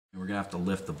We're gonna have to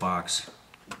lift the box.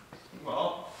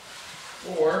 Well,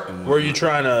 or where are you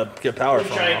trying to get power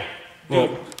from?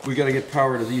 Well, we gotta get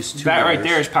power to these two. That right wires.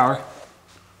 there is power.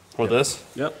 For this?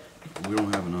 Yep. We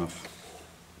don't have enough.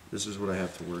 This is what I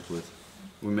have to work with.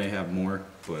 We may have more,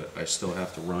 but I still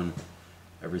have to run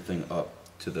everything up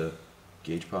to the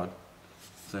gauge pod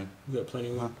thing. We got plenty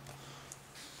of.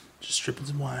 Just stripping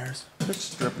some wires.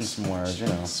 Just stripping some wires, you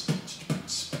know.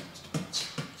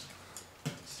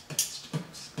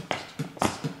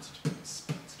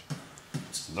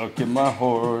 Look at my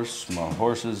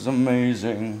horse is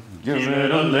amazing. Give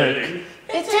it a lick.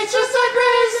 It tastes just like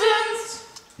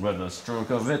raisins. With a stroke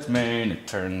of its mane, it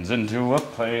turns into a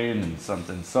plane and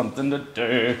something to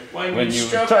do. When you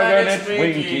tug stroke on on its its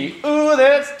winky, ooh,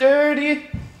 that's dirty.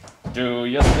 Do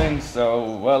you think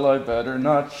so? Well, I better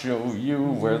not show you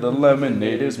where the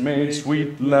lemonade is made.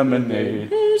 Sweet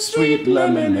lemonade, sweet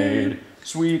lemonade,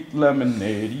 sweet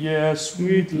lemonade, yeah,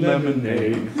 sweet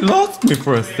lemonade. You lost me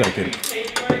for a second.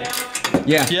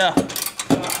 Yeah. Yeah.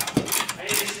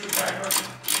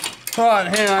 Hold on,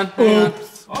 hang on.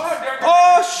 Oops.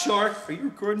 Oh, shark. Are you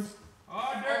recording?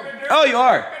 Oh, you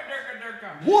are.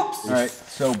 Whoops. All right.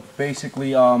 So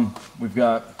basically, we've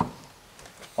got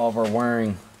all of our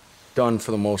wiring done for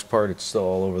the most part. It's still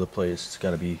all over the place. It's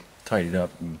got to be tidied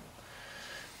up and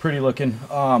pretty looking.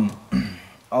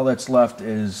 All that's left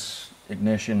is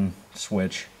ignition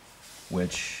switch,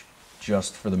 which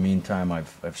just for the meantime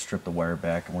I've stripped the wire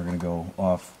back, and we're gonna go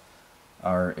off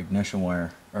our ignition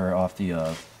wire, or off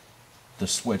the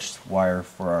switched wire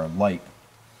for our light,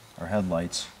 our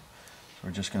headlights. So we're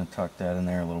just gonna tuck that in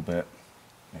there a little bit,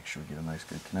 make sure we get a nice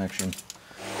good connection.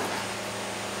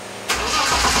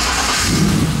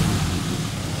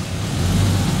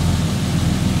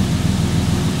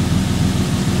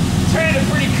 Turn a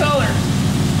pretty color.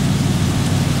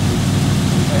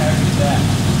 Happy with that.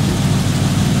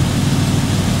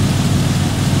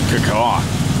 Good on.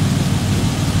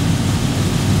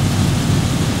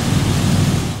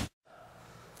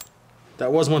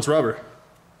 That was once rubber.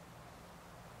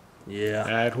 Yeah.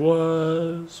 That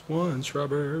was once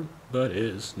rubber, but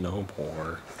is no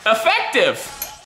more. Effective!